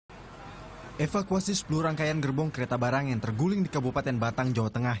Evakuasi 10 rangkaian gerbong kereta barang yang terguling di Kabupaten Batang, Jawa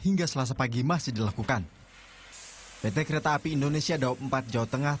Tengah hingga Selasa pagi masih dilakukan. PT Kereta Api Indonesia Daob 4 Jawa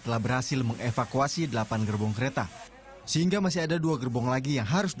Tengah telah berhasil mengevakuasi 8 gerbong kereta, sehingga masih ada 2 gerbong lagi yang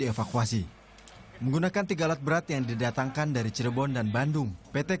harus dievakuasi. Menggunakan 3 alat berat yang didatangkan dari Cirebon dan Bandung,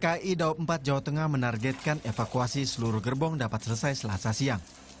 PT KAI Daob 4 Jawa Tengah menargetkan evakuasi seluruh gerbong dapat selesai Selasa siang.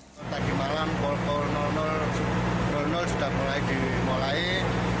 Tadi malam pukul 00.00 sudah dimulai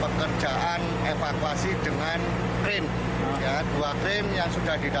pekerjaan evakuasi dengan kren. Ya, 2 kren yang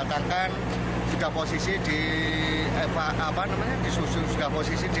sudah didatangkan sudah posisi di sudah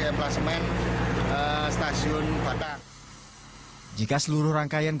posisi di emplasemen stasiun Batang. Jika seluruh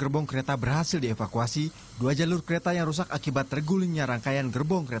rangkaian gerbong kereta berhasil dievakuasi, 2 jalur kereta yang rusak akibat tergulingnya rangkaian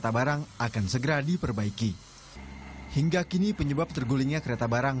gerbong kereta barang akan segera diperbaiki. Hingga kini penyebab tergulingnya kereta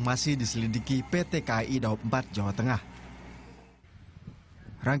barang masih diselidiki PT KAI Daob 4 Jawa Tengah.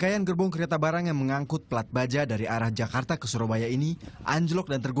 Rangkaian gerbong kereta barang yang mengangkut plat baja dari arah Jakarta ke Surabaya ini anjlok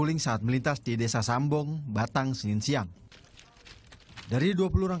dan terguling saat melintas di Desa Sambong, Batang, Senin siang. Dari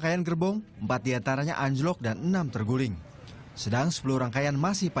 20 rangkaian gerbong, 4 diantaranya anjlok dan 6 terguling. Sedang 10 rangkaian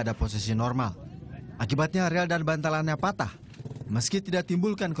masih pada posisi normal. Akibatnya rel dan bantalannya patah. Meski tidak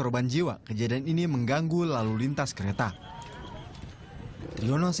timbulkan korban jiwa, kejadian ini mengganggu lalu lintas kereta.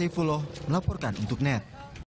 Triono Saifullah melaporkan untuk NET.